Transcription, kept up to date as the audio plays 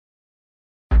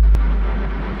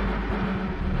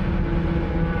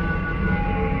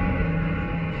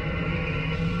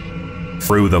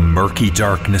through the murky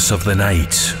darkness of the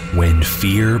night when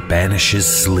fear banishes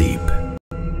sleep.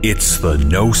 It's the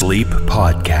No Sleep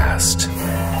Podcast.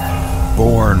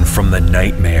 Born from the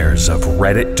nightmares of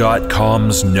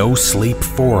Reddit.com's No Sleep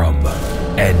forum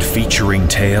and featuring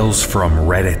tales from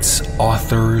Reddit's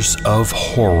authors of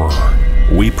horror,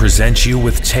 we present you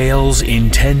with tales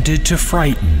intended to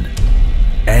frighten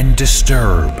and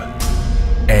disturb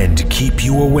and keep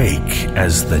you awake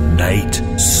as the night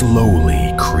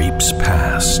slowly creeps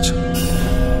past.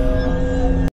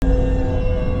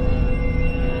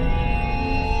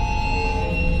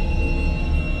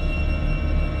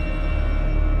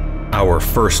 Our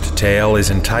first tale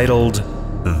is entitled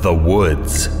The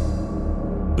Woods.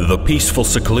 The peaceful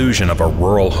seclusion of a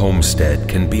rural homestead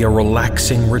can be a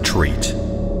relaxing retreat,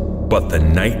 but the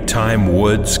nighttime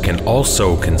woods can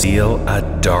also conceal a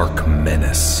dark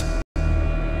menace.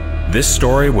 This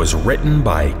story was written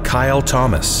by Kyle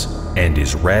Thomas and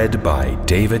is read by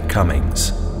David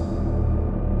Cummings.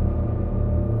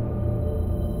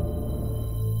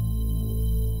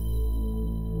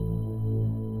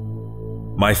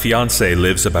 My fiancé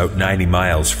lives about 90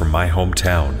 miles from my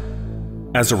hometown.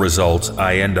 As a result,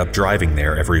 I end up driving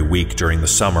there every week during the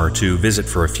summer to visit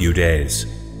for a few days.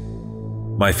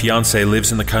 My fiancé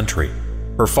lives in the country.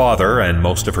 Her father and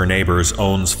most of her neighbors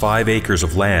owns 5 acres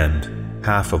of land,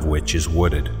 half of which is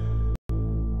wooded.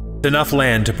 Enough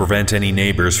land to prevent any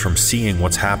neighbors from seeing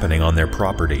what's happening on their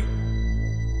property.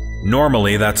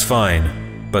 Normally that's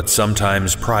fine, but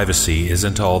sometimes privacy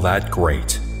isn't all that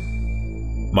great.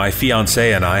 My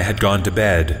fiancé and I had gone to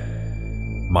bed.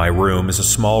 My room is a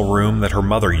small room that her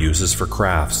mother uses for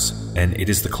crafts, and it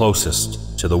is the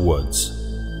closest to the woods.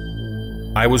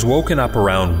 I was woken up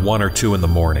around 1 or 2 in the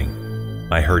morning.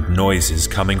 I heard noises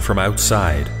coming from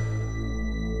outside.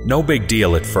 No big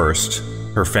deal at first.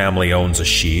 Her family owns a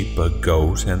sheep, a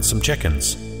goat, and some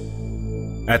chickens.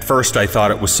 At first I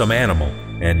thought it was some animal,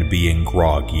 and being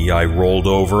groggy, I rolled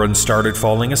over and started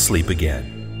falling asleep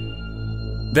again.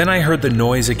 Then I heard the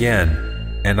noise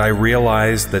again, and I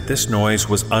realized that this noise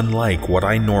was unlike what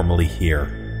I normally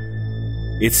hear.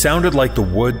 It sounded like the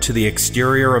wood to the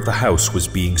exterior of the house was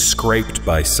being scraped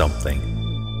by something.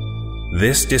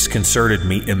 This disconcerted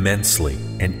me immensely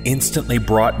and instantly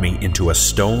brought me into a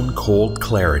stone-cold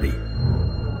clarity.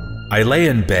 I lay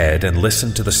in bed and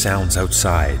listened to the sounds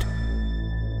outside.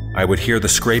 I would hear the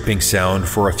scraping sound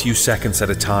for a few seconds at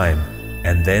a time,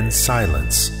 and then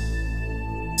silence.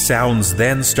 Sounds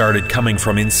then started coming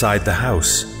from inside the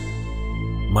house.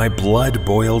 My blood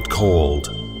boiled cold.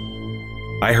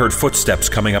 I heard footsteps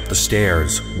coming up the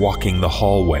stairs, walking the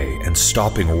hallway, and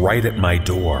stopping right at my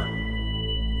door.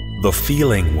 The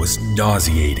feeling was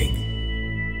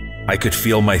nauseating. I could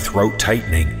feel my throat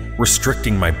tightening,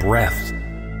 restricting my breath.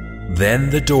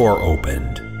 Then the door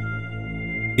opened.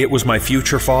 It was my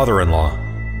future father-in-law.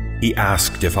 He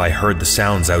asked if I heard the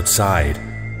sounds outside.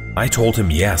 I told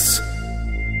him yes.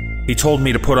 He told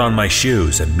me to put on my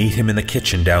shoes and meet him in the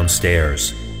kitchen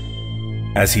downstairs.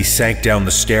 As he sank down the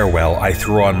stairwell, I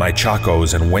threw on my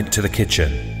chacos and went to the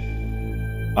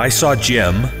kitchen. I saw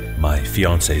Jim, my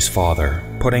fiancé's father,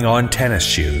 putting on tennis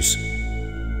shoes.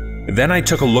 Then I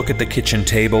took a look at the kitchen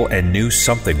table and knew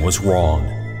something was wrong.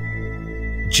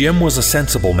 Jim was a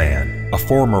sensible man, a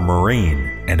former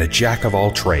Marine, and a jack of all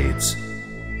trades.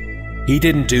 He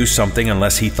didn't do something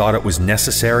unless he thought it was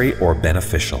necessary or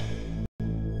beneficial.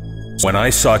 When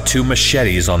I saw 2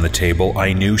 machetes on the table,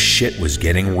 I knew shit was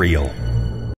getting real.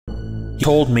 He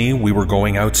told me we were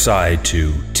going outside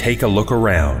to take a look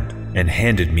around and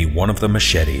handed me one of the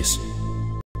machetes.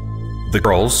 The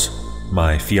girls,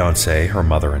 my fiancé, her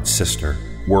mother and sister,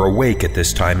 were awake at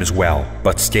this time as well,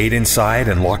 but stayed inside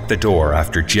and locked the door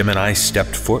after Jim and I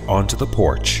stepped foot onto the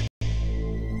porch.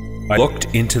 I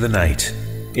looked into the night.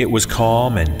 It was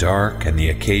calm and dark, and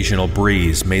the occasional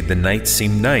breeze made the night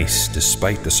seem nice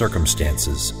despite the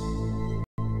circumstances.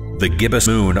 The gibbous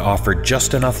moon offered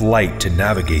just enough light to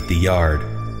navigate the yard.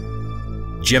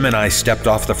 Jim and I stepped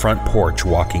off the front porch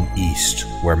walking east,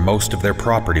 where most of their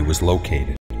property was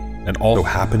located, and also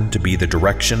happened to be the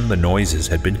direction the noises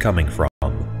had been coming from.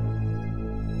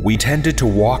 We intended to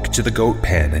walk to the goat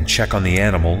pen and check on the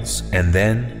animals, and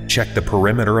then check the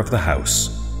perimeter of the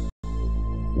house.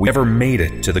 We never made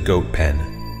it to the goat pen.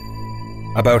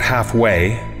 About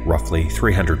halfway, roughly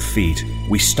 300 feet,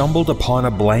 we stumbled upon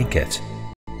a blanket.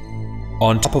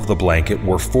 On top of the blanket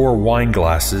were 4 wine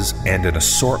glasses and an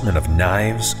assortment of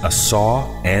knives, a saw,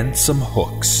 and some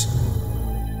hooks.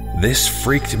 This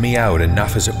freaked me out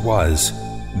enough as it was.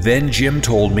 Then Jim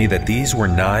told me that these were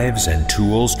knives and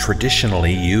tools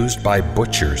traditionally used by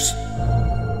butchers.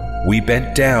 We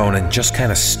bent down and just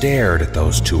kind of stared at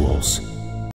those tools.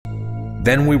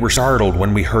 Then we were startled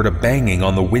when we heard a banging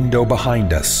on the window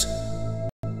behind us.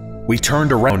 We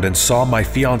turned around and saw my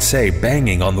fiancé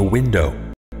banging on the window.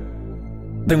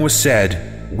 Nothing was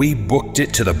said. We booked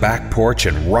it to the back porch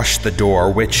and rushed the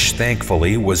door, which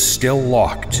thankfully was still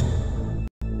locked.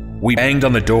 We banged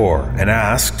on the door and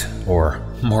asked, or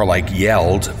more like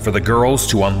yelled, for the girls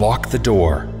to unlock the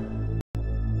door.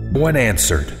 No one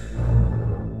answered.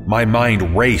 My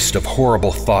mind raced of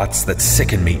horrible thoughts that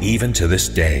sicken me even to this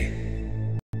day.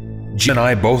 Jim and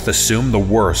I both assumed the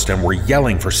worst and were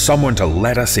yelling for someone to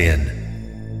let us in.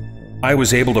 I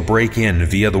was able to break in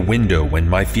via the window when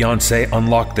my fiancée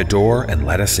unlocked the door and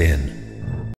let us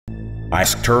in. I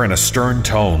asked her in a stern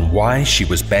tone why she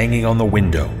was banging on the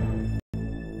window.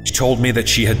 She told me that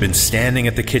she had been standing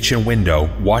at the kitchen window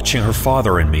watching her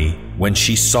father and me when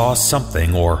she saw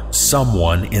something or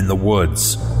someone in the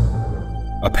woods.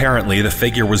 Apparently, the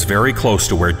figure was very close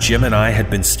to where Jim and I had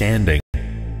been standing.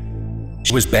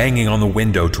 She was banging on the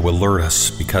window to alert us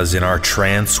because in our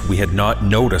trance we had not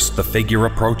noticed the figure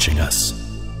approaching us.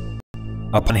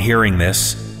 Upon hearing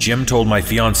this, Jim told my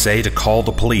fiancée to call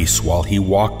the police while he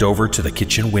walked over to the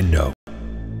kitchen window.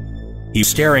 He was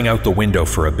staring out the window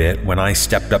for a bit when I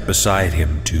stepped up beside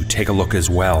him to take a look as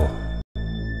well.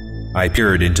 I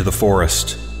peered into the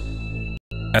forest.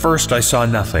 At first I saw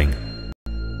nothing.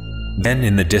 Then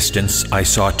in the distance I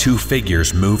saw two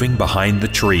figures moving behind the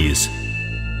trees.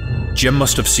 Jim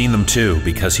must have seen them too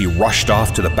because he rushed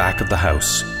off to the back of the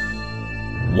house.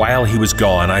 While he was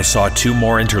gone, I saw two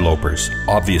more interlopers,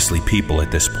 obviously people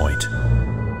at this point.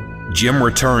 Jim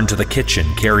returned to the kitchen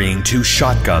carrying 2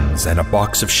 shotguns and a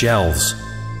box of shells.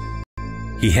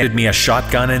 He handed me a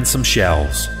shotgun and some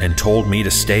shells and told me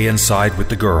to stay inside with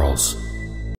the girls.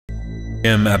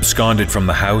 Jim absconded from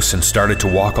the house and started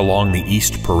to walk along the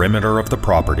east perimeter of the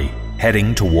property,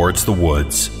 heading towards the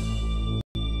woods.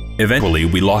 Eventually,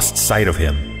 we lost sight of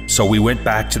him, so we went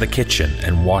back to the kitchen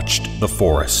and watched the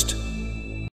forest.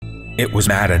 It was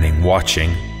maddening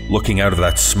watching, looking out of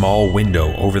that small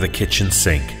window over the kitchen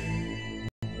sink.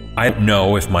 I don't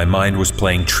know if my mind was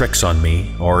playing tricks on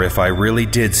me or if I really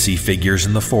did see figures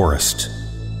in the forest.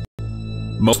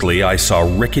 Mostly, I saw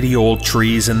rickety old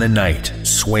trees in the night,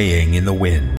 swaying in the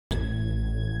wind.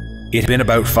 It had been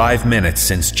about 5 minutes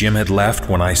since Jim had left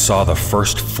when I saw the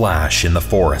first flash in the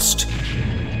forest.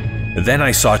 Then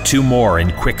I saw 2 more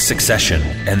in quick succession,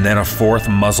 and then a 4th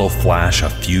muzzle flash a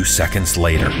few seconds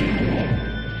later.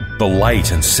 The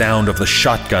light and sound of the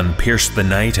shotgun pierced the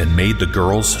night and made the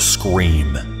girls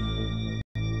scream.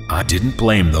 I didn't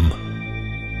blame them.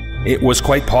 It was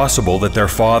quite possible that their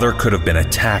father could have been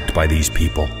attacked by these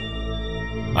people.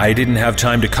 I didn't have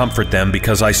time to comfort them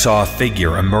because I saw a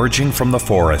figure emerging from the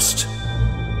forest.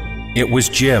 It was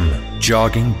Jim,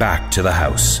 jogging back to the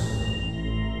house.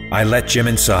 I let Jim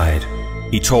inside.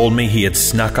 He told me he had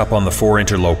snuck up on the 4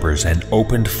 interlopers and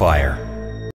opened fire.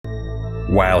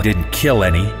 While he didn't kill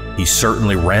any, he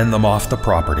certainly ran them off the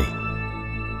property.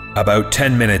 About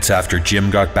 10 minutes after Jim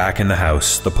got back in the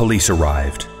house, the police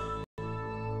arrived.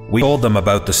 We told them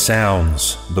about the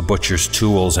sounds, the butcher's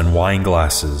tools and wine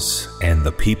glasses, and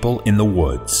the people in the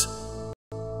woods.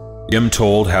 Jim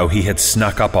told how he had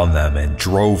snuck up on them and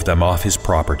drove them off his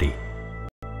property.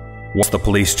 Once the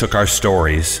police took our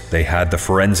stories, they had the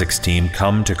forensics team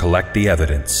come to collect the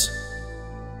evidence.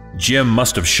 Jim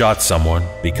must have shot someone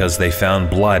because they found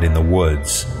blood in the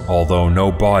woods, although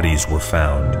no bodies were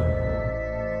found.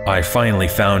 I finally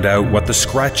found out what the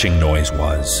scratching noise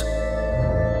was.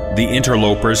 The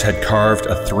interlopers had carved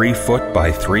a 3-foot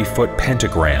by 3-foot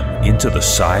pentagram into the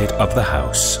side of the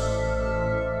house.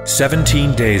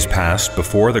 17 days passed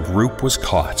before the group was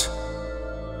caught.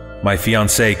 My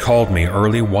fiancée called me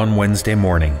early one Wednesday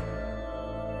morning.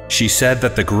 She said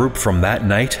that the group from that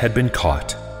night had been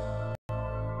caught.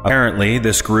 Apparently,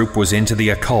 this group was into the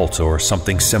occult or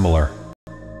something similar.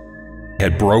 They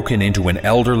had broken into an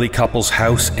elderly couple's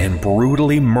house and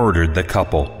brutally murdered the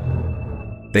couple.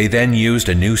 They then used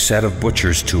a new set of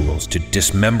butcher's tools to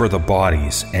dismember the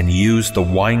bodies and used the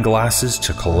wine glasses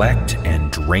to collect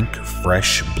and drink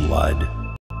fresh blood.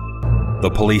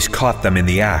 The police caught them in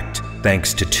the act,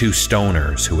 thanks to 2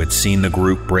 stoners who had seen the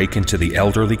group break into the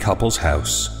elderly couple's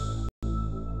house.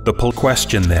 The police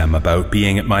questioned them about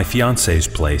being at my fiancé's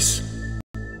place.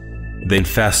 They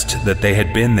confessed that they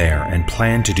had been there and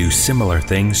planned to do similar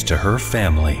things to her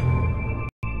family.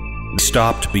 They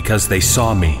stopped because they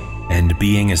saw me, and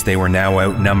being as they were now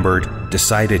outnumbered,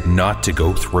 decided not to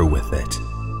go through with it.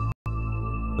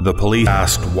 The police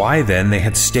asked why then they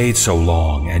had stayed so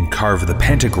long and carved the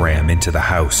pentagram into the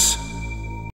house.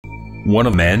 One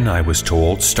of the men, I was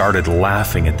told, started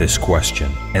laughing at this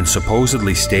question and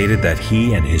supposedly stated that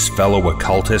he and his fellow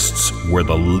occultists were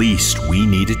the least we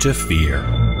needed to fear.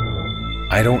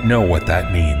 I don't know what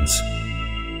that means.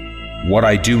 What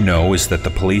I do know is that the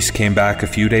police came back a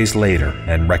few days later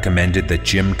and recommended that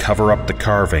Jim cover up the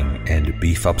carving and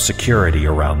beef up security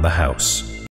around the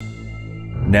house.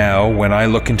 Now, when I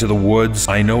look into the woods,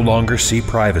 I no longer see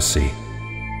privacy.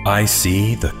 I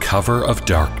see the cover of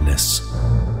darkness.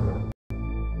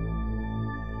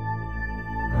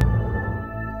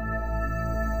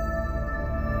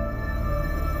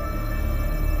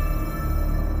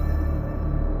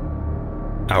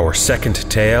 Our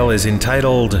second tale is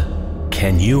entitled,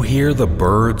 Can You Hear the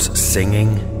Birds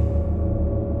Singing?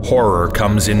 Horror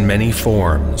comes in many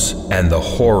forms, and the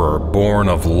horror born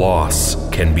of loss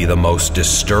can be the most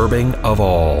disturbing of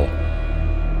all.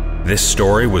 This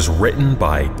story was written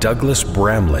by Douglas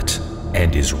Bramlett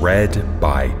and is read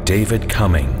by David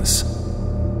Cummings.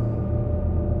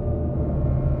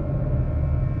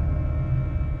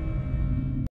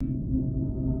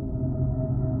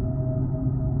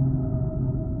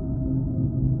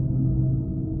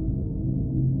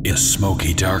 In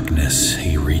smoky darkness,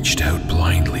 he reached out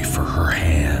blindly for her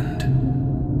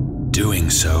hand. Doing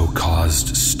so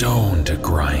caused stone to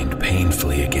grind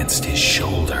painfully against his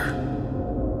shoulder.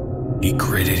 He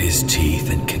gritted his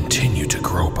teeth and continued to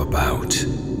grope about.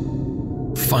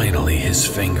 Finally, his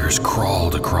fingers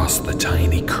crawled across the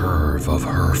tiny curve of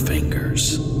her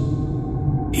fingers.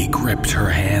 He gripped her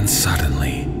hand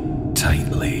suddenly,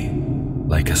 tightly,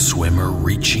 like a swimmer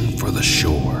reaching for the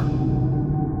shore.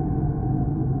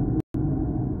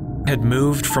 Had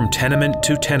moved from tenement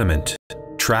to tenement,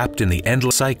 trapped in the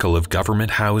endless cycle of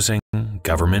government housing,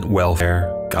 government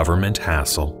welfare, government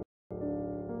hassle.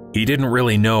 He didn't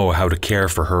really know how to care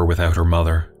for her without her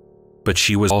mother, but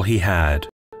she was all he had,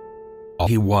 all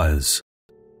he was.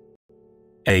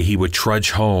 He would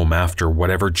trudge home after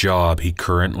whatever job he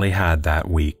currently had that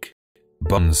week,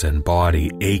 bones and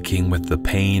body aching with the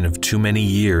pain of too many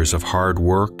years of hard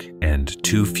work and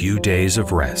too few days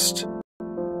of rest.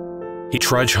 He'd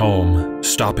trudge home,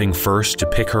 stopping first to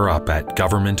pick her up at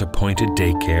government-appointed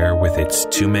daycare with its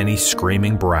too many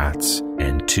screaming brats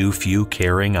and too few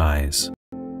caring eyes.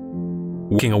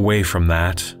 Walking away from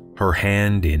that, her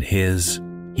hand in his,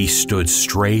 he stood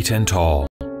straight and tall,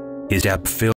 his step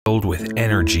filled with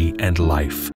energy and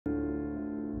life.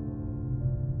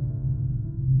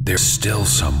 There's still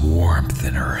some warmth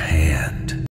in her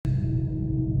hand.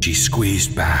 She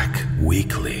squeezed back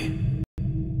weakly.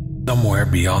 Somewhere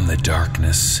beyond the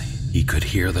darkness, he could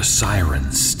hear the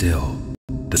sirens still,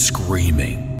 the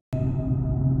screaming.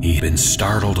 He had been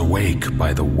startled awake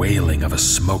by the wailing of a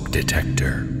smoke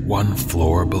detector 1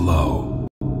 floor below.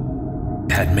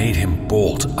 It had made him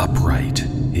bolt upright,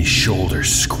 his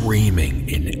shoulders screaming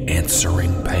in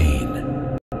answering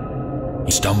pain.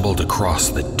 He stumbled across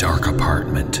the dark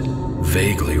apartment,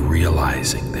 vaguely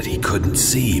realizing that he couldn't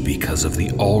see because of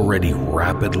the already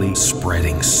rapidly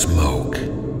spreading smoke.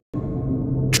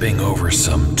 Tripping over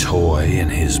some toy in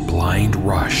his blind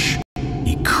rush,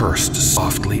 he cursed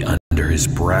softly under his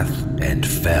breath and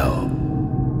fell.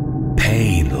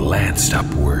 Pain lanced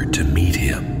upward to meet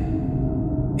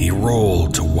him. He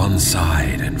rolled to one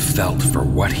side and felt for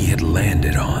what he had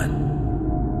landed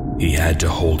on. He had to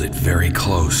hold it very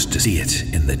close to see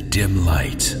it in the dim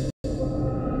light.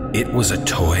 It was a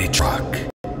toy truck.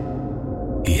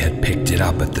 He had picked it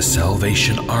up at the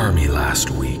Salvation Army last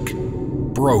week,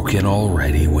 broken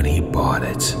already when he bought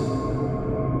it.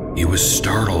 He was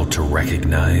startled to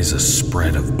recognize a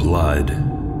spread of blood,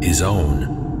 his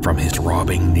own, from his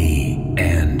throbbing knee,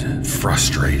 and,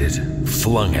 frustrated,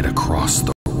 flung it across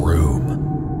the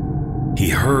room. He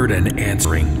heard an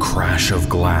answering crash of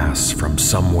glass from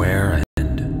somewhere,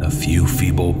 and a few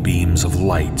feeble beams of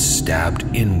light stabbed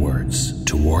inwards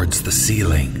towards the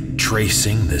ceiling,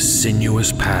 tracing the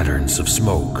sinuous patterns of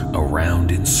smoke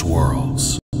around in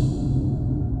swirls.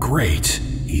 Great,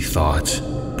 he thought,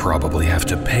 probably have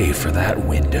to pay for that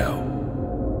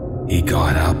window. He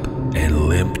got up and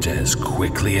limped as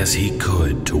quickly as he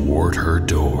could toward her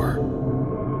door.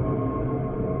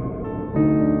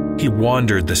 He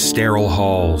wandered the sterile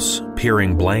halls,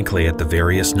 peering blankly at the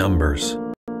various numbers.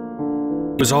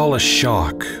 It was all a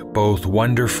shock, both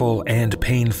wonderful and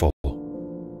painful.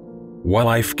 One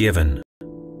life given,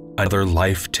 another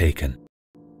life taken.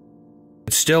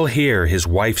 Could still hear his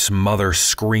wife's mother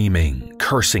screaming,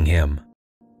 cursing him.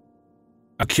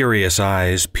 Curious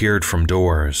eyes peered from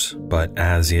doors, but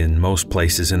as in most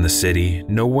places in the city,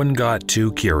 no one got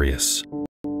too curious.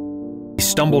 He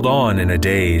stumbled on in a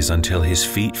daze until his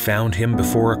feet found him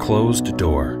before a closed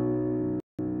door.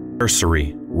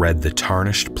 nursery read the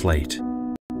tarnished plate.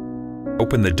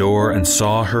 Opened the door and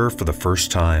saw her for the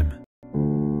first time.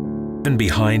 Even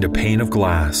behind a pane of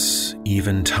glass,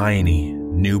 even tiny,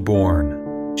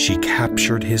 newborn, she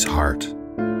captured his heart.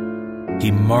 He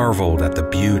marveled at the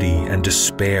beauty and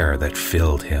despair that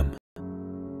filled him.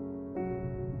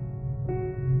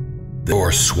 The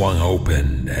door swung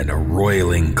open and a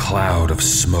roiling cloud of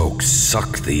smoke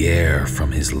sucked the air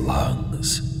from his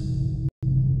lungs.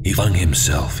 He flung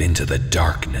himself into the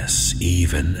darkness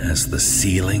even as the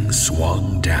ceiling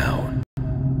swung down.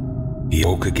 He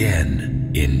woke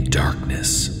again in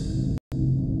darkness.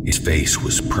 His face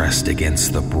was pressed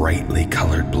against the brightly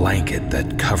colored blanket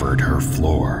that covered her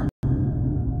floor.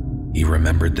 He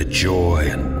remembered the joy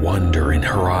and wonder in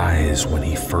her eyes when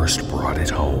he first brought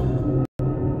it home.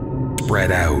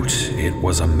 Spread out, it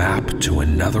was a map to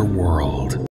another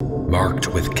world,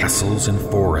 marked with castles and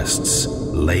forests,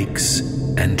 lakes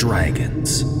and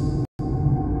dragons.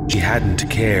 She hadn't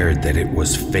cared that it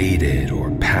was faded or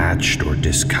patched or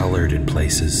discolored in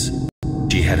places.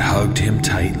 She had hugged him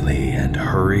tightly and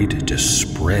hurried to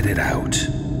spread it out.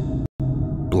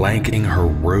 Blanketing her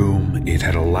room, it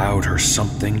had allowed her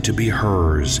something to be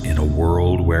hers in a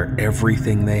world where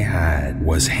everything they had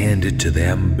was handed to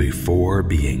them before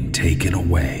being taken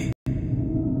away.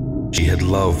 She had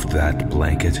loved that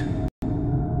blanket.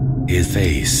 His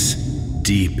face,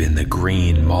 deep in the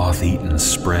green moth-eaten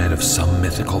spread of some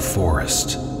mythical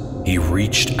forest, he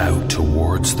reached out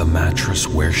towards the mattress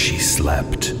where she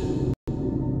slept.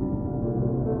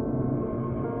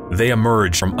 They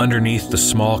emerged from underneath the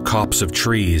small copse of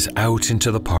trees out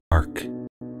into the park.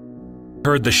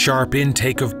 Heard the sharp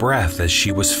intake of breath as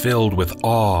she was filled with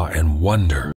awe and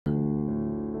wonder.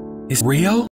 "Is it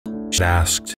real?" she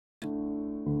asked.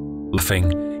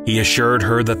 Laughing, he assured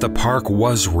her that the park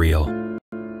was real.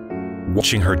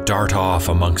 Watching her dart off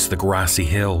amongst the grassy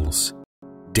hills,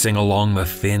 dancing along the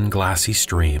thin glassy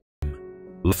stream,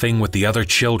 laughing with the other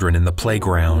children in the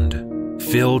playground,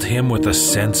 filled him with a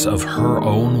sense of her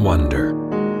own wonder.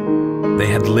 They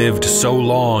had lived so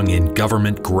long in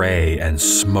government gray and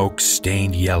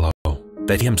smoke-stained yellow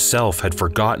that he himself had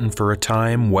forgotten for a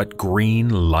time what green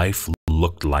life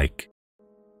looked like.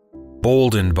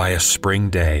 Boldened by a spring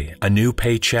day, a new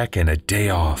paycheck and a day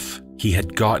off, he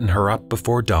had gotten her up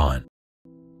before dawn.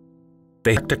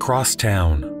 They hiked across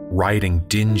town, riding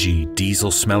dingy,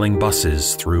 diesel-smelling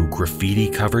buses through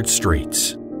graffiti-covered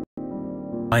streets.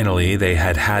 Finally, they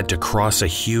had had to cross a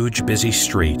huge, busy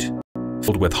street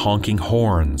filled with honking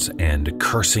horns and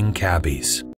cursing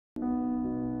cabbies.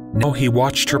 Now he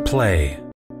watched her play,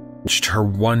 watched her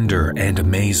wonder and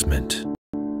amazement.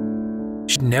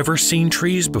 She'd never seen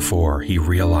trees before, he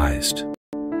realized.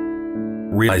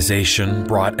 Realization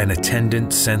brought an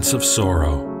attendant sense of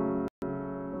sorrow.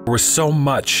 There was so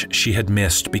much she had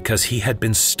missed because he had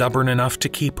been stubborn enough to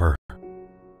keep her.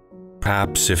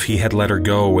 Perhaps if he had let her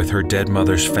go with her dead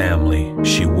mother's family,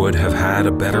 she would have had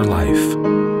a better life.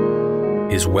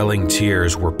 His welling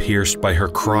tears were pierced by her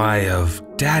cry of,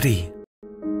 "Daddy!"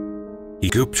 He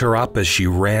scooped her up as she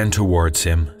ran towards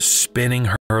him, spinning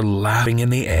her, laughing in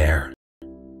the air.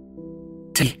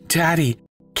 "Daddy,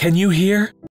 can you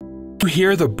hear? You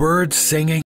hear the birds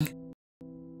singing?"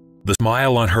 The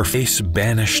smile on her face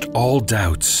banished all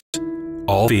doubts,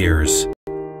 all fears,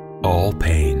 all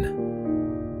pain.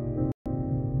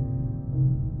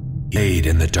 He lay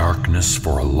in the darkness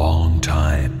for a long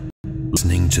time,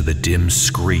 listening to the dim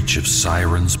screech of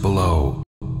sirens below,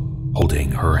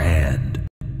 holding her hand.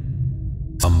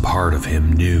 Some part of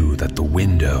him knew that the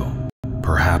window,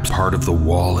 perhaps part of the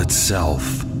wall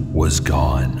itself, was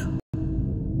gone.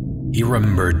 He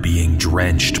remembered being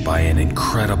drenched by an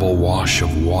incredible wash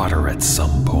of water at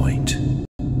some point.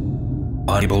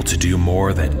 Unable to do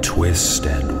more than twist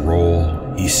and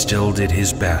roll, he still did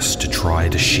his best to try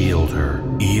to shield her,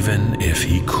 even if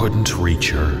he couldn't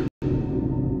reach her.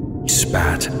 He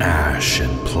spat ash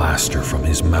and plaster from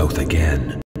his mouth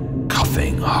again,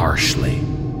 coughing harshly.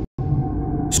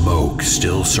 Smoke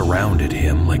still surrounded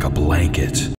him like a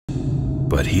blanket,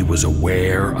 but he was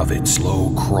aware of its slow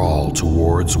crawl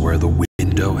towards where the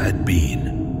window had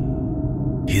been.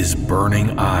 His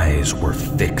burning eyes were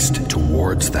fixed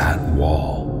towards that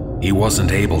wall. He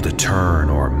wasn't able to turn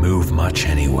or move much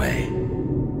anyway.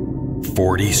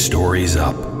 40 stories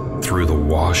up, through the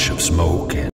wash of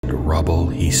smoke and rubble,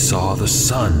 he saw the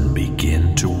sun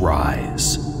begin to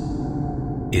rise.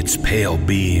 Its pale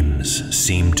beams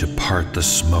seemed to part the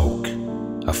smoke,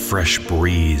 a fresh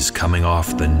breeze coming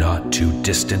off the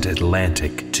not-too-distant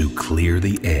Atlantic to clear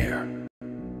the air.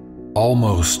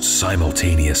 Almost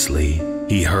simultaneously,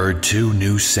 he heard two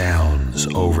new sounds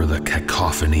over the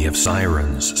cacophony of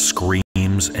sirens,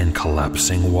 screams, rooms and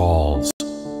collapsing walls.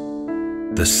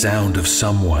 The sound of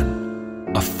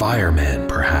someone, a fireman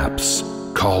perhaps,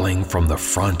 calling from the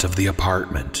front of the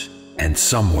apartment, and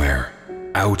somewhere,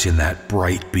 out in that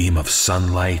bright beam of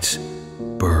sunlight,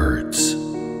 birds.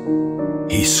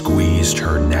 He squeezed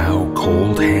her now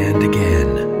cold hand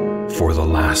again for the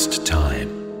last time.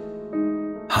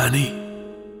 "Honey,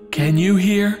 can you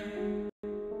hear?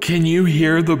 Can you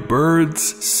hear the birds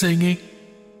singing?"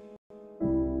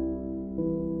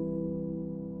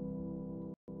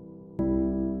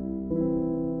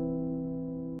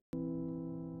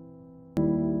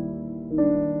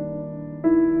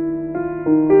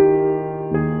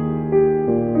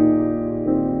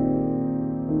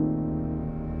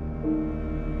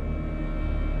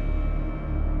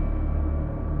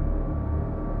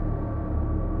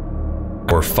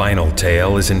 Our final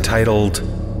tale is entitled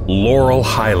Laurel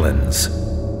Highlands.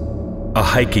 A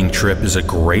hiking trip is a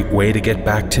great way to get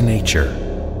back to nature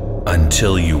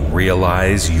until you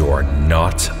realize you're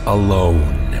not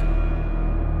alone.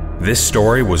 This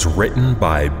story was written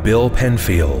by Bill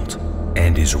Penfield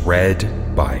and is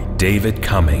read by David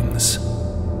Cummings.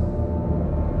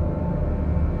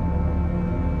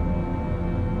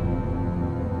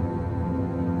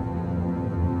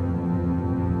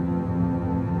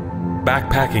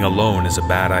 Backpacking alone is a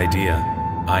bad idea,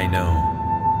 I know.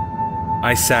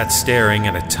 I sat staring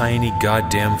at a tiny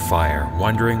goddamn fire,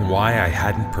 wondering why I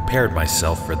hadn't prepared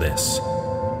myself for this.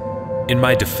 In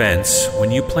my defense,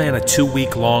 when you plan a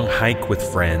 2-week-long hike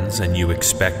with friends and you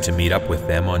expect to meet up with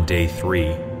them on day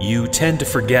 3, you tend to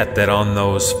forget that on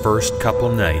those first couple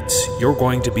nights, you're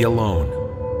going to be alone.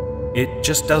 It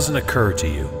just doesn't occur to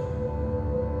you.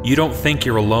 You don't think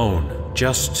you're alone,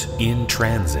 just in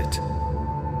transit.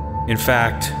 In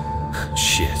fact,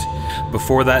 shit,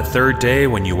 before that 3rd day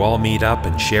when you all meet up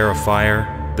and share a fire,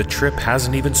 the trip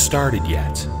hasn't even started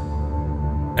yet.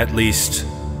 At least,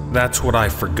 that's what I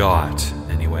forgot,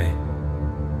 anyway.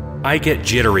 I get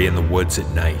jittery in the woods at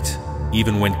night,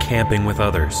 even when camping with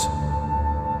others.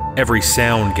 Every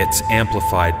sound gets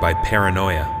amplified by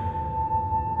paranoia.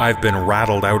 I've been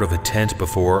rattled out of a tent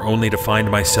before only to find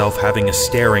myself having a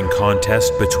staring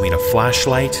contest between a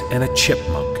flashlight and a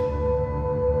chipmunk.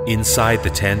 Inside the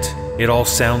tent, it all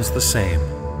sounds the same.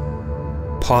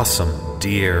 Possum,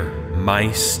 deer,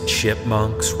 mice,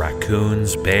 chipmunks,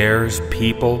 raccoons, bears,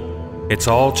 people. It's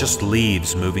all just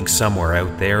leaves moving somewhere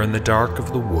out there in the dark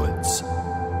of the woods.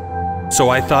 So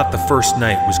I thought the first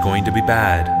night was going to be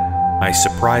bad. I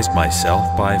surprised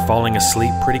myself by falling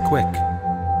asleep pretty quick.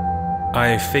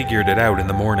 I figured it out in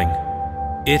the morning.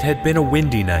 It had been a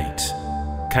windy night,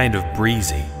 kind of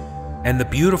breezy, and the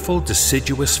beautiful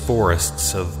deciduous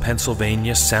forests of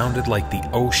Pennsylvania sounded like the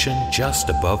ocean just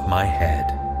above my head.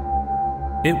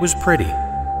 It was pretty.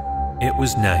 It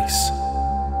was nice.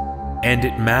 And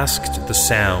it masked the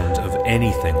sound of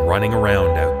anything running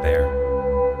around out there.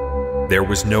 There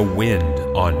was no wind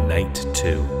on night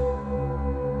 2.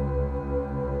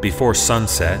 Before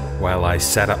sunset, while I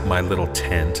set up my little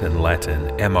tent and let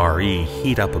an MRE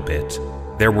heat up a bit,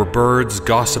 there were birds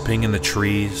gossiping in the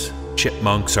trees,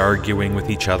 chipmunks arguing with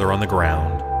each other on the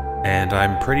ground, and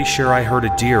I'm pretty sure I heard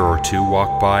a deer or two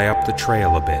walk by up the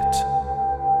trail a bit.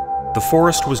 The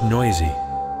forest was noisy.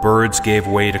 Birds gave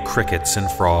way to crickets and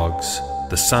frogs.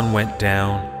 The sun went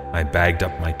down, I bagged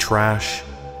up my trash,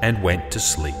 and went to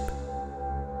sleep.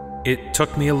 It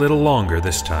took me a little longer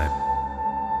this time.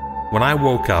 When I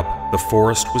woke up, the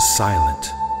forest was silent.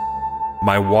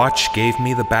 My watch gave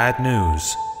me the bad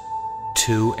news.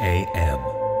 2 a.m.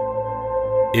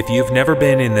 If you've never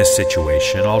been in this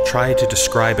situation, I'll try to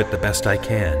describe it the best I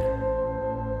can.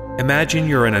 Imagine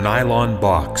you're in a nylon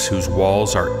box whose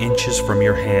walls are inches from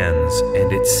your hands and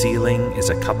its ceiling is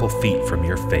a couple feet from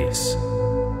your face.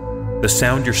 The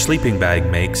sound your sleeping bag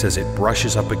makes as it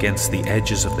brushes up against the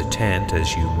edges of the tent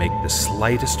as you make the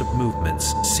slightest of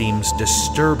movements seems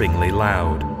disturbingly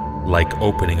loud, like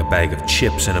opening a bag of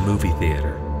chips in a movie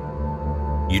theater.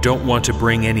 You don't want to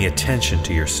bring any attention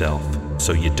to yourself,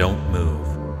 so you don't move.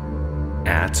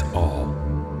 At all.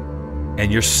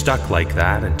 And you're stuck like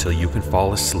that until you can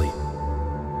fall asleep.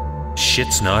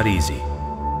 Shit's not easy.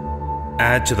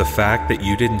 Add to the fact that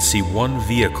you didn't see one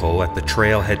vehicle at the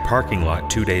trailhead parking lot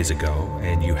 2 days ago,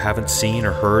 and you haven't seen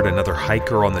or heard another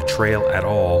hiker on the trail at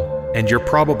all, and you're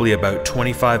probably about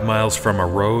 25 miles from a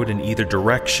road in either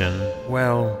direction,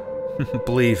 well,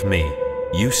 believe me,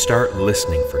 you start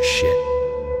listening for shit.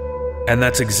 And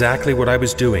that's exactly what I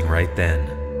was doing right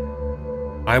then.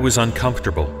 I was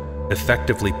uncomfortable,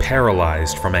 effectively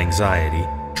paralyzed from anxiety,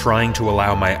 trying to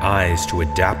allow my eyes to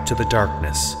adapt to the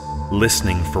darkness,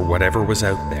 listening for whatever was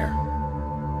out there.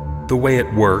 The way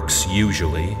it works,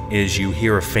 usually, is you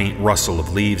hear a faint rustle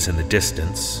of leaves in the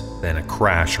distance, then a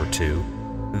crash or two,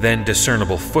 then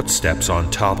discernible footsteps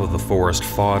on top of the forest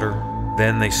fodder,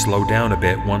 then they slow down a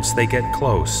bit once they get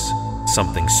close.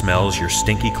 Something smells your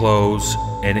stinky clothes,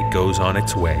 and it goes on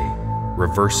its way,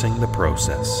 reversing the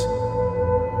process.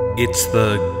 It's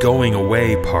the going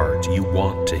away part you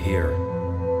want to hear.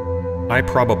 I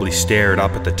probably stared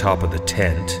up at the top of the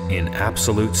tent in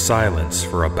absolute silence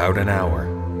for about an hour.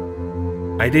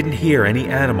 I didn't hear any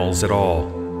animals at all.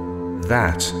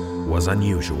 That was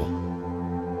unusual.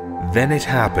 Then it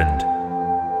happened.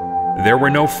 There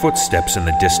were no footsteps in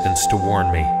the distance to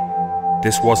warn me.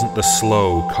 This wasn't the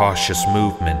slow, cautious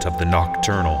movement of the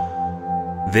nocturnal.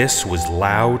 This was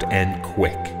loud and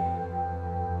quick.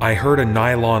 I heard a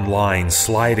nylon line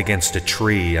slide against a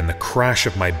tree and the crash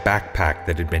of my backpack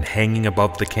that had been hanging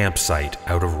above the campsite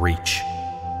out of reach.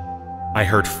 I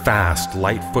heard fast,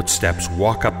 light footsteps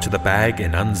walk up to the bag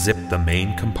and unzip the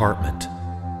main compartment.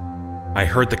 I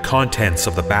heard the contents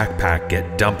of the backpack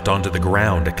get dumped onto the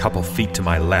ground a couple feet to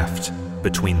my left,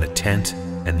 between the tent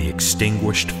and the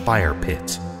extinguished fire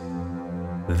pit.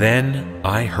 Then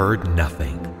I heard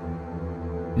nothing.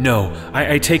 No,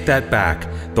 I take that back.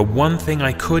 The one thing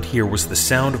I could hear was the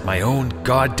sound of my own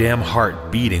goddamn heart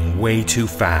beating way too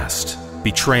fast,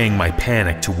 betraying my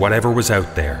panic to whatever was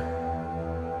out there.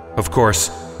 Of course,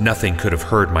 nothing could have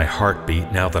heard my heartbeat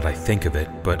now that I think of it,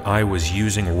 but I was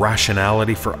using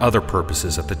rationality for other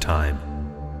purposes at the time.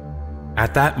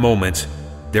 At that moment,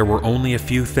 there were only a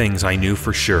few things I knew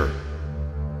for sure.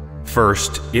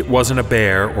 First, it wasn't a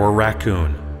bear or a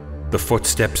raccoon. The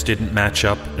footsteps didn't match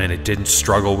up and it didn't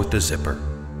struggle with the zipper.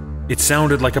 It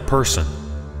sounded like a person.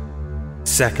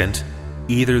 Second,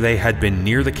 either they had been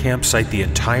near the campsite the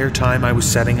entire time I was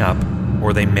setting up,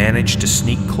 or they managed to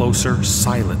sneak closer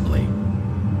silently.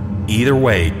 Either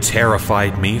way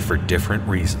terrified me for different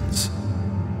reasons.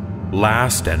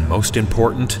 Last and most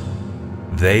important,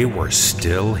 they were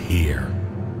still here.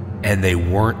 And they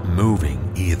weren't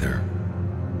moving either.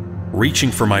 Reaching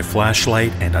for my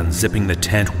flashlight and unzipping the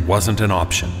tent wasn't an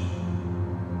option.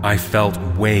 I felt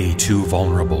way too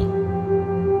vulnerable.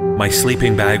 My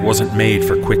sleeping bag wasn't made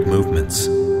for quick movements.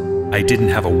 I didn't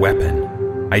have a weapon.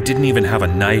 I didn't even have a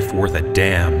knife worth a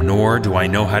damn, nor do I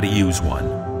know how to use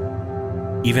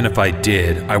one. Even if I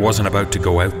did, I wasn't about to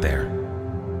go out there.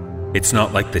 It's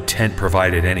not like the tent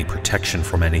provided any protection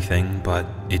from anything, but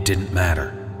it didn't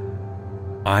matter.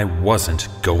 I wasn't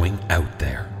going out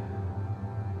there.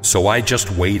 So I just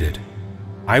waited.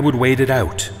 I would wait it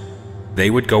out. They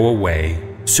would go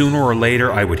away. Sooner or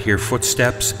later I would hear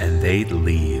footsteps and they'd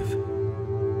leave.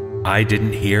 I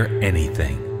didn't hear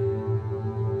anything.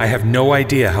 I have no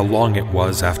idea how long it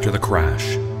was after the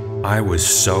crash. I was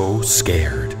so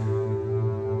scared.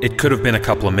 It could have been a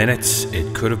couple of minutes,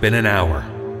 it could have been an hour,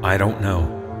 I don't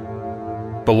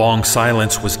know. The long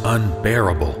silence was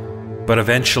unbearable, but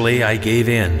eventually I gave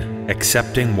in,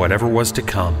 accepting whatever was to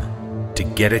come, to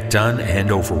get it done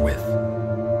and over with.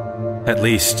 At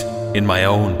least, in my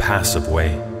own passive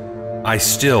way, I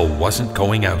still wasn't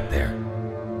going out there.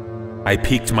 I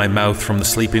peeked my mouth from the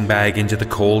sleeping bag into the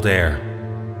cold air.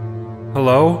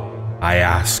 "Hello?" I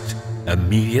asked,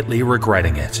 immediately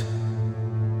regretting it.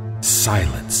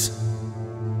 Silence.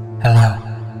 "Hello,"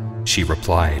 she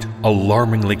replied,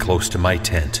 alarmingly close to my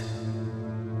tent.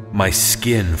 My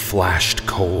skin flashed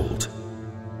cold.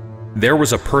 There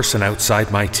was a person outside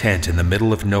my tent in the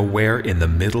middle of nowhere in the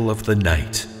middle of the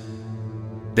night.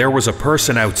 There was a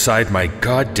person outside my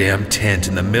goddamn tent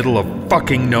in the middle of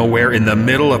fucking nowhere in the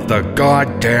middle of the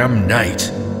goddamn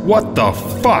night. What the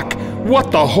fuck?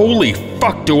 What the holy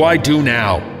fuck do I do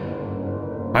now?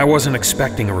 I wasn't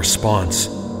expecting a response,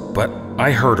 but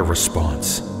I heard a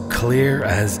response, clear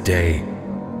as day.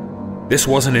 This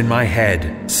wasn't in my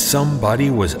head.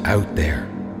 Somebody was out there.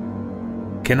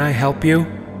 "Can I help you?"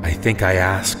 I think I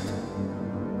asked.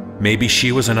 Maybe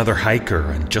she was another hiker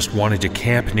and just wanted to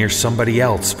camp near somebody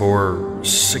else for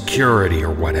security or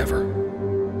whatever.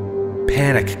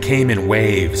 Panic came in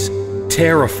waves,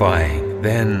 terrifying,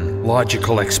 then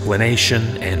logical explanation,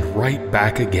 and right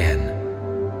back again.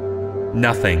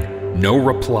 Nothing, no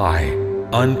reply,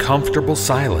 uncomfortable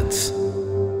silence.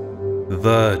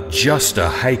 The just a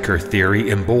hiker theory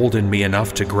emboldened me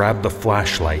enough to grab the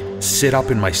flashlight, sit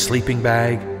up in my sleeping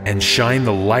bag, and shine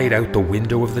the light out the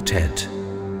window of the tent.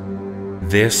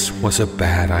 This was a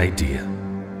bad idea.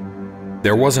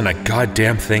 There wasn't a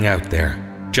goddamn thing out there,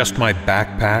 just my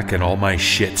backpack and all my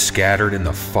shit scattered in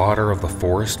the fodder of the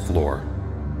forest floor.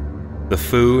 The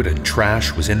food and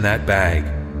trash was in that bag.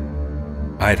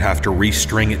 I'd have to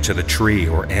restring it to the tree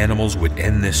or animals would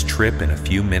end this trip in a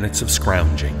few minutes of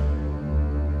scrounging.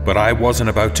 But I wasn't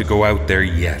about to go out there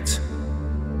yet.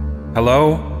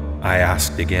 "Hello?" I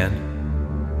asked again.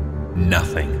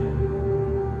 Nothing.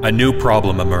 A new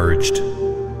problem emerged.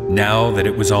 Now that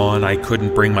it was on, I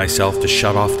couldn't bring myself to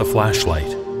shut off the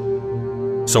flashlight.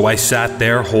 So I sat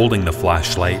there holding the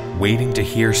flashlight, waiting to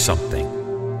hear something,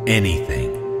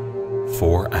 anything,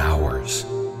 for hours.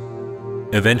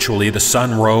 Eventually, the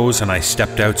sun rose and I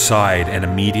stepped outside and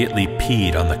immediately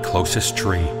peed on the closest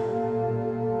tree.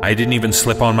 I didn't even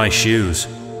slip on my shoes.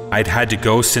 I'd had to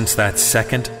go since that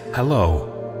second hello.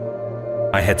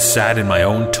 I had sat in my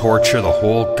own torture the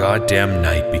whole goddamn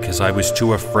night because I was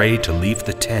too afraid to leave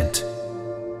the tent.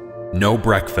 No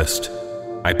breakfast.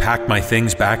 I packed my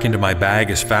things back into my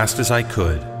bag as fast as I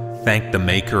could, thanked the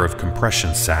maker of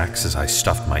compression sacks as I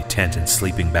stuffed my tent and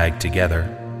sleeping bag together,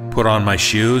 put on my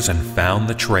shoes, and found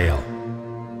the trail.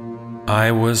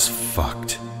 I was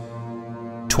fucked.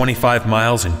 25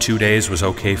 miles in 2 days was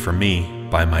okay for me,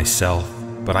 by myself,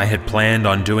 but I had planned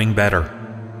on doing better.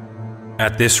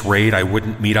 At this rate, I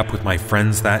wouldn't meet up with my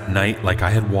friends that night like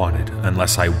I had wanted,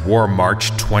 unless I war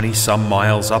marched 20-some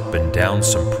miles up and down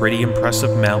some pretty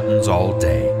impressive mountains all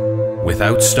day,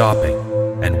 without stopping,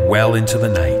 and well into the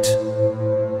night.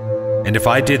 And if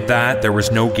I did that, there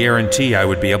was no guarantee I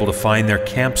would be able to find their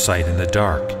campsite in the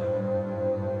dark.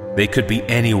 They could be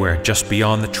anywhere just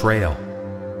beyond the trail.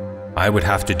 I would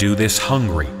have to do this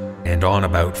hungry, and on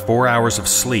about 4 hours of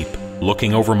sleep,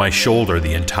 looking over my shoulder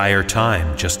the entire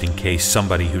time just in case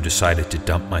somebody who decided to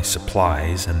dump my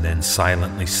supplies and then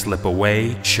silently slip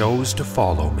away chose to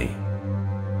follow me.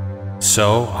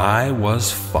 So I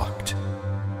was fucked.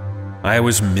 I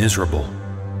was miserable.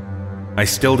 I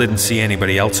still didn't see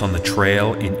anybody else on the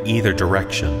trail in either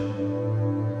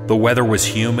direction. The weather was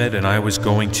humid and I was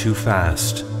going too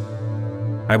fast.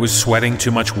 I was sweating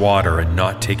too much water and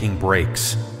not taking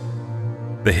breaks.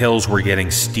 The hills were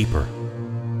getting steeper.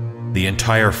 The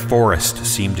entire forest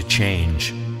seemed to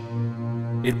change.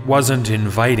 It wasn't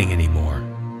inviting anymore.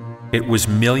 It was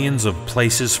millions of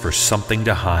places for something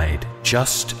to hide,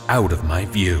 just out of my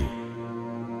view.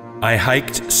 I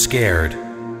hiked scared.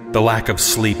 The lack of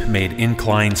sleep made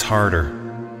inclines harder.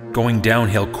 Going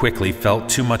downhill quickly felt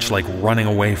too much like running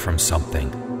away from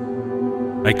something.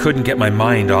 I couldn't get my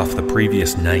mind off the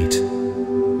previous night.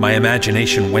 My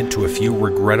imagination went to a few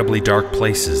regrettably dark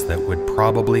places that would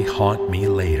probably haunt me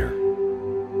later.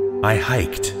 I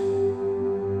hiked.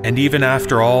 And even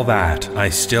after all that, I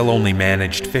still only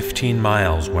managed 15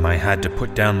 miles when I had to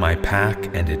put down my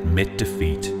pack and admit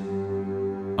defeat.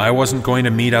 I wasn't going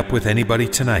to meet up with anybody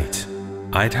tonight.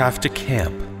 I'd have to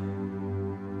camp.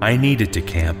 I needed to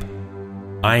camp.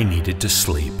 I needed to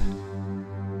sleep.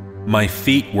 My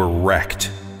feet were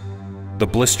wrecked. The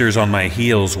blisters on my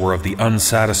heels were of the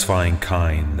unsatisfying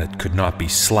kind that could not be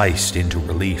sliced into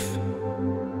relief.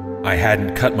 I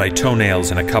hadn't cut my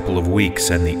toenails in a couple of weeks,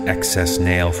 and the excess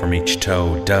nail from each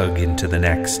toe dug into the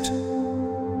next.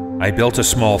 I built a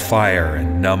small fire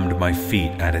and numbed my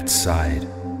feet at its side.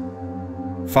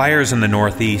 Fires in the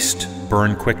Northeast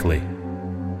burn quickly.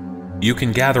 You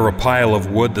can gather a pile of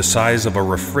wood the size of a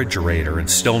refrigerator and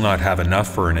still not have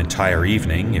enough for an entire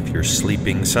evening if your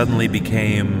sleeping suddenly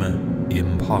became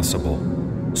impossible.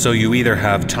 So you either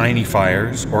have tiny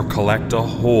fires or collect a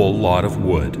whole lot of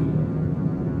wood.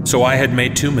 So I had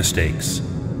made 2 mistakes.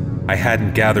 I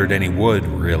hadn't gathered any wood,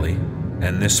 really,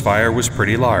 and this fire was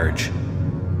pretty large.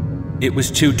 It was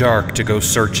too dark to go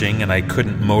searching, and I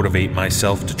couldn't motivate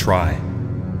myself to try.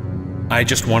 I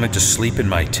just wanted to sleep in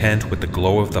my tent with the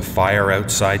glow of the fire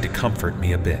outside to comfort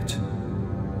me a bit.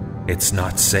 It's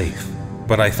not safe,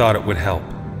 but I thought it would help.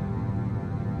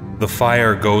 The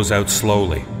fire goes out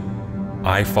slowly.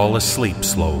 I fall asleep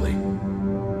slowly.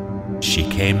 She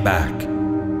came back.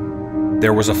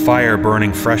 There was a fire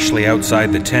burning freshly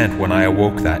outside the tent when I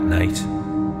awoke that night.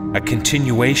 A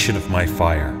continuation of my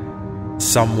fire.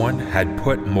 Someone had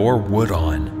put more wood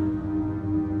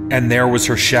on. And there was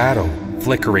her shadow,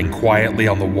 flickering quietly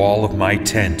on the wall of my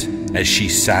tent as she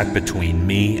sat between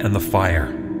me and the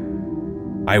fire.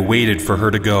 I waited for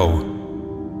her to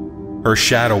go. Her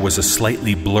shadow was a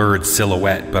slightly blurred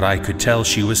silhouette, but I could tell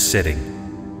she was sitting.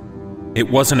 It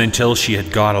wasn't until she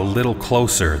had got a little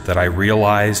closer that I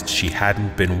realized she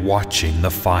hadn't been watching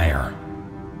the fire.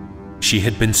 She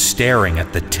had been staring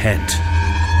at the tent.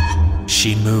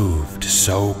 She moved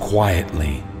so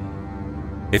quietly.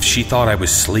 If she thought I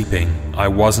was sleeping, I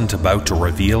wasn't about to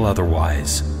reveal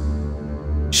otherwise.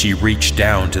 She reached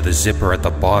down to the zipper at the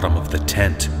bottom of the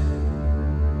tent.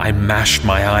 I mashed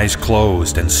my eyes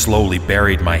closed and slowly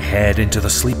buried my head into the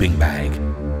sleeping bag.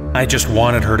 I just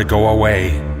wanted her to go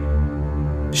away.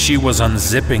 She was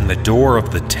unzipping the door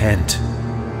of the tent.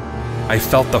 I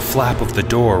felt the flap of the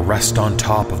door rest on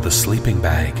top of the sleeping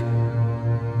bag.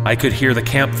 I could hear the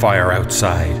campfire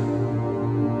outside.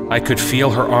 I could feel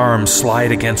her arms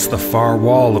slide against the far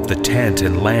wall of the tent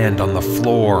and land on the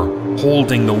floor,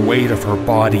 holding the weight of her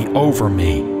body over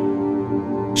me.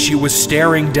 She was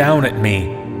staring down at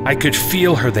me. I could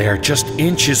feel her there, just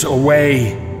inches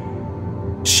away.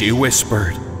 She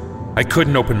whispered. I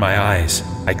couldn't open my eyes.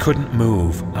 I couldn't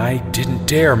move. I didn't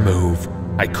dare move.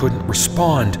 I couldn't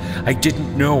respond. I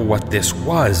didn't know what this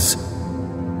was.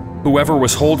 Whoever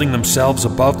was holding themselves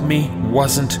above me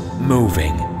wasn't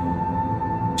moving.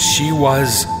 She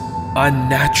was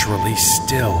unnaturally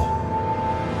still.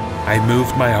 I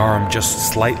moved my arm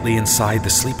just slightly inside the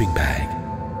sleeping bag,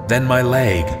 then my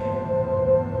leg.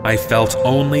 I felt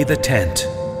only the tent.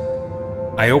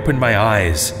 I opened my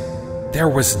eyes. There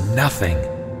was nothing.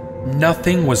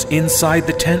 Nothing was inside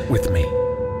the tent with me.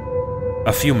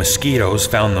 A few mosquitoes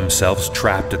found themselves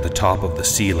trapped at the top of the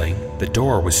ceiling. The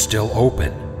door was still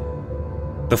open.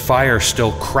 The fire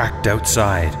still cracked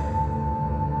outside.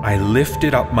 I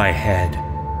lifted up my head.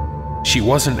 She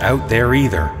wasn't out there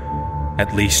either,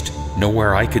 at least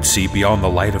nowhere I could see beyond the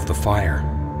light of the fire.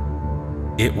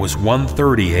 It was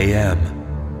 1:30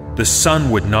 a.m. The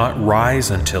sun would not rise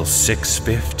until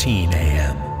 6:15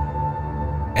 a.m.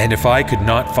 And if I could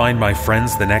not find my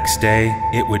friends the next day,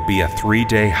 it would be a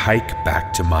 3-day hike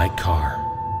back to my car.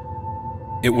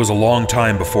 It was a long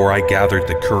time before I gathered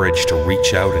the courage to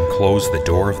reach out and close the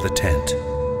door of the tent.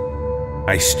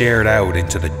 I stared out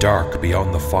into the dark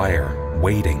beyond the fire,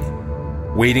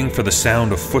 waiting for the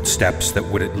sound of footsteps that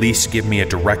would at least give me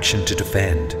a direction to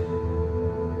defend.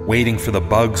 Waiting for the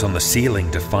bugs on the ceiling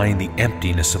to find the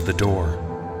emptiness of the door.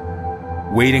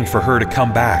 Waiting for her to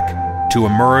come back, to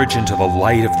emerge into the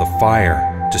light of the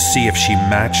fire, to see if she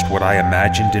matched what I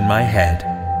imagined in my head.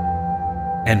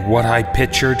 And what I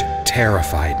pictured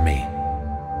terrified me.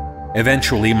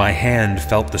 Eventually, my hand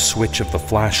felt the switch of the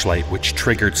flashlight, which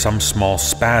triggered some small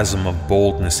spasm of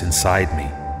boldness inside me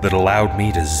that allowed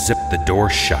me to zip the door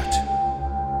shut.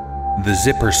 The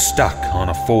zipper stuck on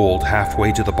a fold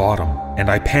halfway to the bottom, and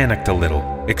I panicked a little,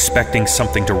 expecting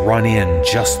something to run in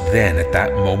just then at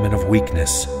that moment of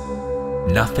weakness.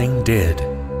 Nothing did.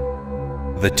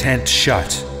 The tent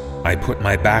shut. I put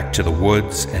my back to the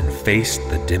woods and faced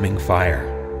the dimming fire.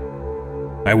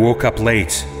 I woke up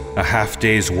late, a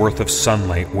half-day's worth of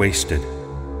sunlight wasted.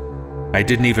 I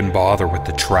didn't even bother with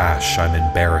the trash, I'm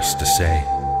embarrassed to say.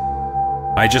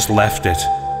 I just left it.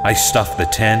 I stuffed the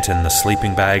tent and the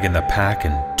sleeping bag in the pack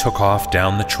and took off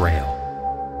down the trail.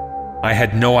 I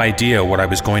had no idea what I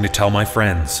was going to tell my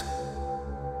friends.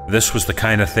 This was the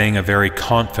kind of thing a very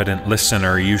confident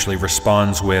listener usually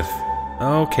responds with,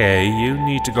 "Okay, you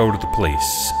need to go to the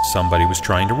police. Somebody was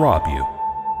trying to rob you."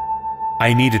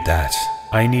 I needed that.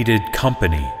 I needed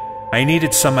company. I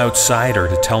needed some outsider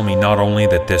to tell me not only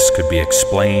that this could be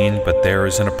explained, but there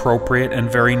is an appropriate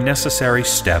and very necessary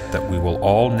step that we will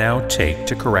all now take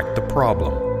to correct the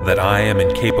problem that I am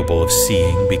incapable of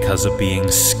seeing because of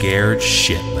being scared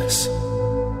shitless.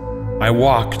 I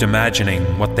walked imagining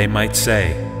what they might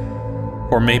say.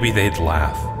 Or maybe they'd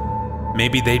laugh.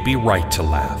 Maybe they'd be right to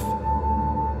laugh.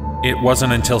 It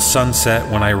wasn't until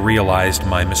sunset when I realized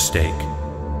my mistake.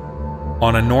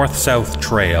 On a north-south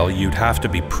trail, you'd have to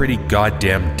be pretty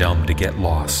goddamn dumb to get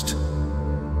lost.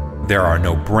 There are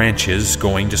no branches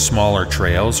going to smaller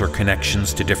trails or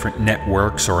connections to different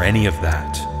networks or any of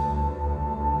that.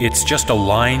 It's just a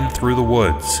line through the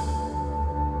woods.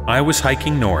 I was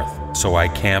hiking north, so I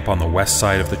camp on the west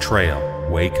side of the trail,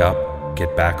 wake up,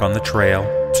 get back on the trail,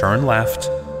 turn left,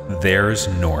 there's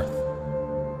north.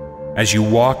 As you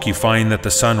walk, you find that the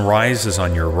sun rises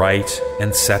on your right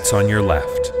and sets on your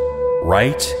left.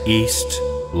 Right, east,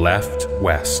 left,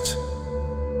 west.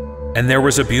 And there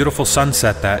was a beautiful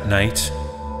sunset that night,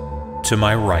 to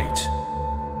my right.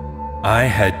 I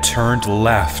had turned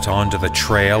left onto the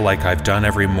trail like I've done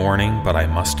every morning, but I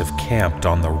must have camped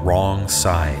on the wrong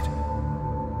side.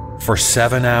 For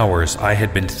 7 hours, I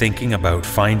had been thinking about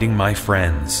finding my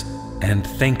friends, and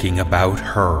thinking about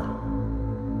her.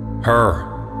 Her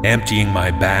emptying my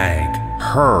bag,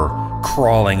 her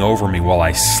crawling over me while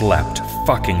I slept,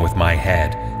 fucking with my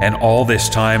head, and all this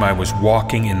time I was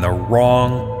walking in the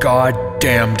wrong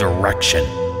goddamn direction.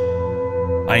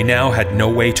 I now had no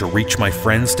way to reach my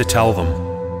friends to tell them.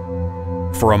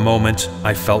 For a moment,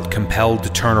 I felt compelled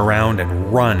to turn around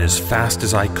and run as fast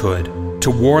as I could, to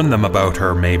warn them about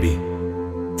her maybe,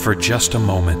 for just a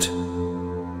moment.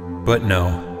 But no,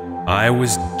 I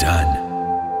was done.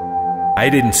 I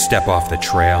didn't step off the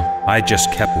trail, I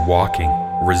just kept walking,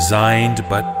 resigned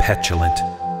but petulant.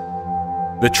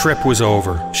 The trip was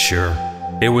over, sure.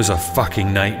 It was a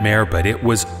fucking nightmare, but it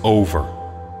was over.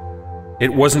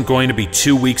 It wasn't going to be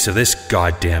 2 weeks of this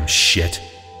goddamn shit.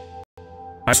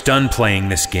 I was done playing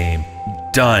this game.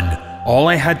 Done. All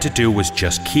I had to do was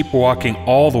just keep walking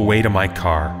all the way to my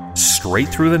car. Straight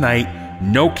through the night.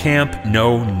 No camp,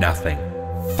 no nothing.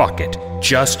 Fuck it.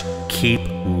 Just keep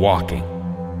walking.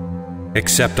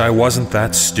 Except I wasn't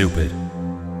that stupid.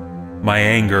 My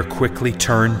anger quickly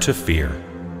turned to fear.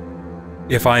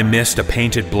 If I missed a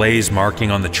painted blaze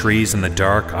marking on the trees in the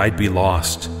dark, I'd be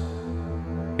lost.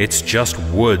 It's just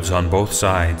woods on both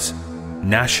sides.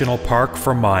 National park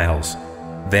for miles.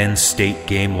 Then state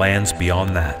game lands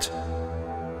beyond that.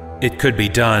 It could be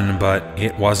done, but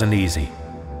it wasn't easy.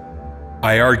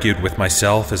 I argued with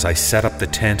myself as I set up the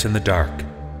tent in the dark.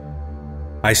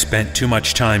 I spent too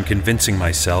much time convincing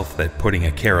myself that putting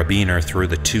a carabiner through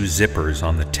the 2 zippers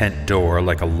on the tent door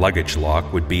like a luggage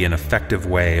lock would be an effective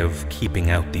way of keeping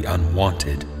out the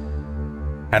unwanted.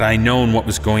 Had I known what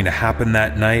was going to happen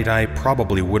that night, I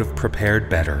probably would have prepared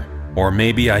better. Or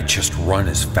maybe I'd just run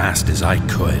as fast as I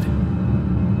could.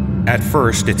 At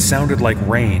first, it sounded like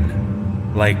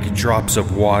rain, like drops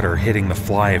of water hitting the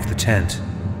fly of the tent,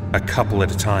 a couple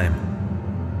at a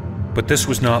time. But this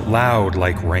was not loud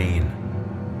like rain.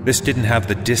 This didn't have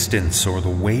the distance or the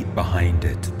weight behind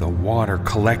it, the water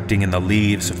collecting in the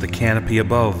leaves of the canopy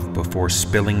above before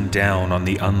spilling down on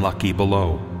the unlucky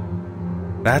below.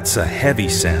 That's a heavy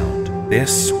sound.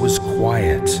 This was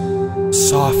quiet,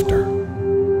 softer.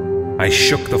 I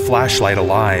shook the flashlight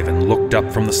alive and looked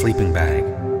up from the sleeping bag.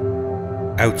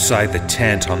 Outside the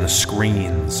tent, on the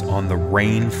screens, on the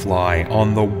rain fly,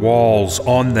 on the walls,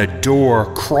 on the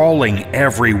door, crawling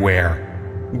everywhere.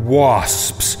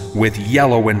 Wasps with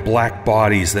yellow and black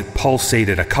bodies that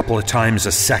pulsated a couple of times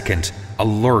a second,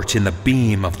 alert in the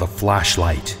beam of the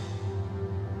flashlight.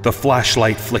 The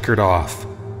flashlight flickered off.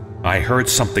 I heard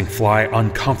something fly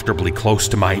uncomfortably close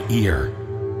to my ear.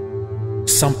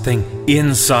 Something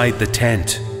inside the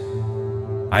tent.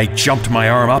 I jumped my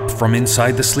arm up from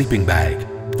inside the sleeping bag.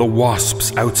 The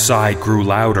wasps outside grew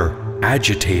louder,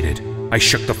 agitated. I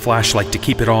shook the flashlight to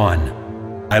keep it on.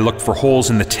 I looked for holes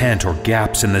in the tent or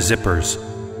gaps in the zippers.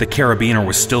 The carabiner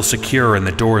was still secure in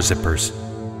the door zippers.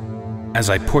 As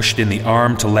I pushed in the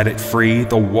arm to let it free,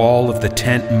 the wall of the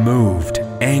tent moved,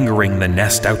 angering the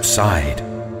nest outside.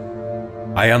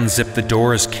 I unzipped the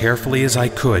door as carefully as I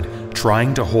could,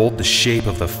 trying to hold the shape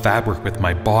of the fabric with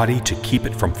my body to keep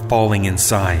it from falling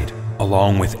inside,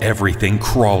 along with everything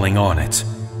crawling on it.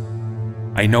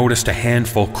 I noticed a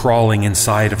handful crawling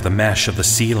inside of the mesh of the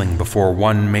ceiling before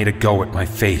one made a go at my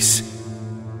face.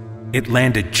 It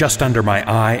landed just under my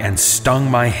eye and stung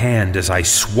my hand as I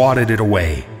swatted it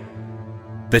away.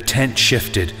 The tent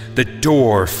shifted, the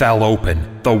door fell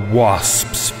open, the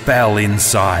wasps fell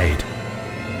inside.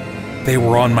 They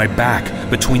were on my back,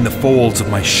 between the folds of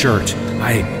my shirt.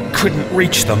 I couldn't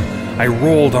reach them. I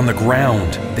rolled on the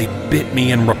ground. They bit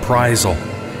me in reprisal.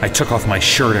 I took off my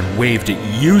shirt and waved it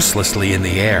uselessly in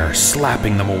the air,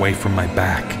 slapping them away from my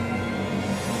back.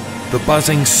 The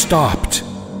buzzing stopped.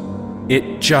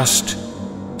 It just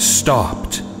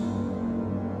stopped.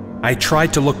 I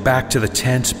tried to look back to the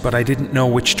tent, but I didn't know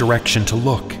which direction to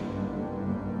look.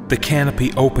 The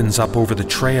canopy opens up over the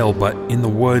trail, but in the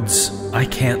woods, I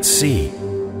can't see.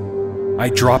 I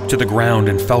dropped to the ground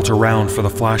and felt around for the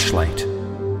flashlight.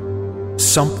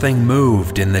 Something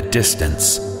moved in the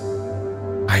distance.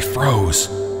 I froze.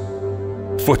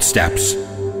 Footsteps.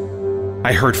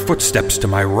 I heard footsteps to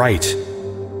my right.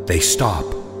 They stop.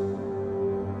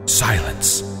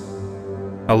 Silence.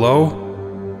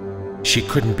 Hello? She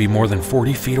couldn't be more than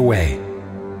 40 feet away.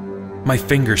 My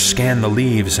fingers scan the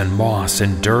leaves and moss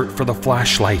and dirt for the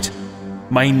flashlight.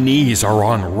 My knees are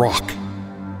on rock.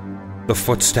 The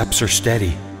footsteps are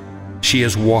steady. She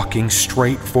is walking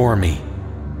straight for me.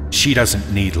 She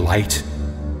doesn't need light.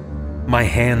 My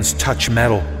hands touch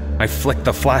metal. I flick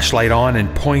the flashlight on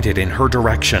and point it in her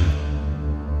direction.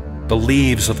 The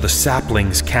leaves of the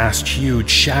saplings cast huge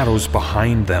shadows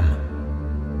behind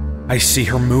them. I see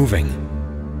her moving.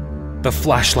 The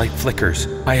flashlight flickers.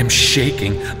 I am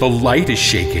shaking. The light is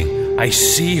shaking. I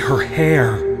see her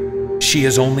hair. She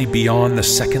is only beyond the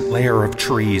second layer of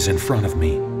trees in front of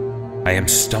me. I am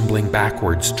stumbling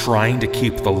backwards, trying to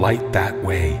keep the light that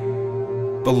way.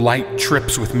 The light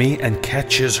trips with me and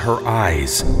catches her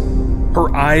eyes.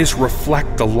 Her eyes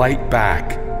reflect the light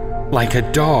back, like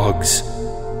a dog's.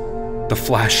 The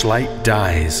flashlight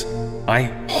dies. I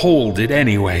hold it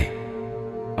anyway.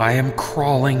 I am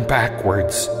crawling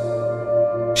backwards.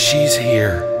 She's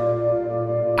here.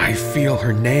 I feel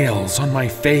her nails on my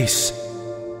face.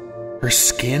 Her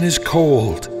skin is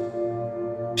cold.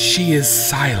 She is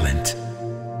silent.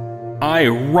 I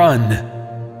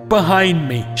run. Behind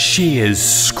me, she is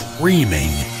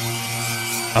screaming.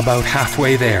 About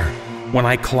halfway there, when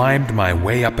I climbed my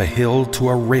way up a hill to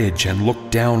a ridge and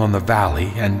looked down on the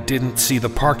valley and didn't see the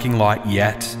parking lot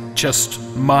yet, just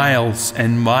miles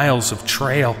and miles of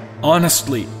trail,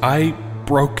 honestly, I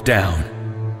broke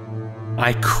down.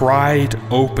 I cried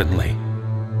openly.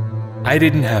 I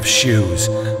didn't have shoes,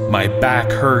 my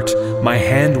back hurt, my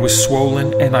hand was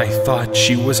swollen, and I thought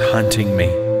she was hunting me.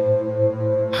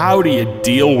 How do you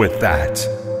deal with that?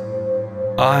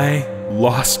 I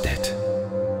lost it.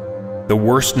 The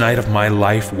worst night of my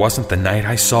life wasn't the night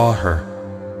I saw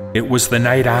her. It was the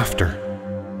night after,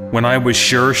 when I was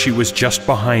sure she was just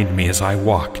behind me as I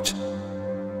walked.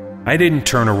 I didn't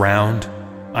turn around,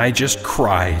 I just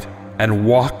cried and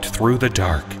walked through the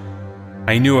dark.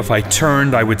 I knew if I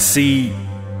turned I would see,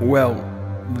 well,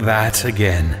 that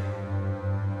again.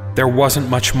 There wasn't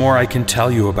much more I can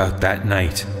tell you about that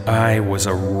night. I was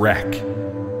a wreck.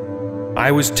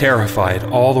 I was terrified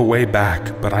all the way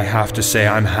back, but I have to say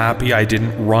I'm happy I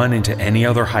didn't run into any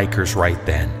other hikers right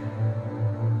then.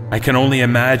 I can only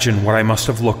imagine what I must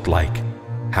have looked like,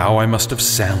 how I must have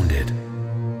sounded.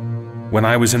 When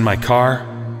I was in my car,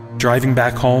 driving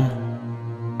back home,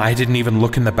 I didn't even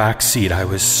look in the back seat. I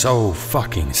was so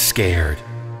fucking scared.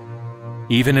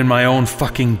 Even in my own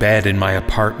fucking bed in my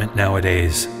apartment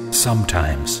nowadays,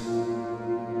 sometimes.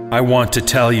 I want to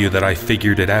tell you that I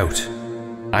figured it out.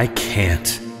 I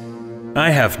can't.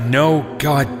 I have no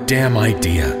goddamn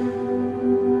idea.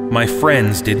 My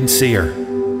friends didn't see her.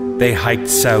 They hiked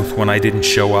south when I didn't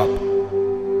show up.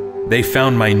 They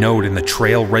found my note in the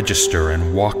trail register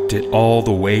and walked it all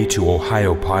the way to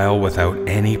Ohiopyle without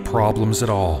any problems at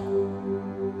all.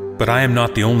 But I am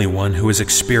not the only one who has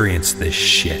experienced this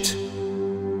shit.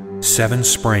 Seven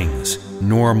Springs,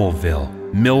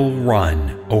 Normalville, Mill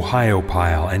Run,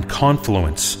 Ohiopyle, and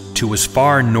Confluence to as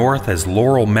far north as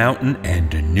Laurel Mountain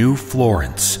and New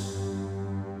Florence.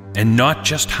 And not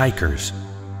just hikers.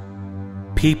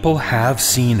 People have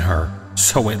seen her,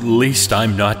 so at least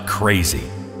I'm not crazy.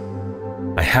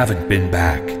 I haven't been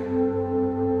back.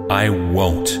 I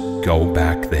won't go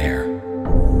back there.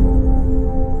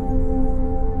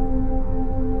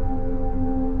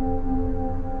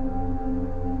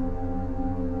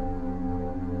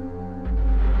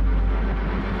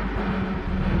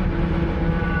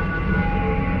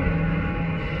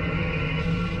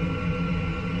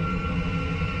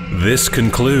 This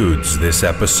concludes this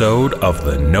episode of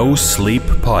the No Sleep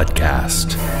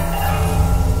Podcast.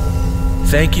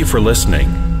 Thank you for listening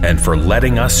and for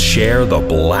letting us share the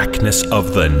blackness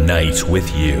of the night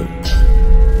with you.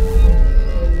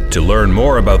 To learn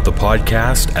more about the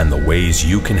podcast and the ways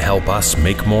you can help us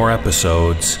make more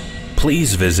episodes,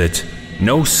 please visit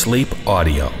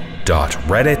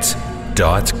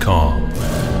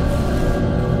nosleepaudio.reddit.com.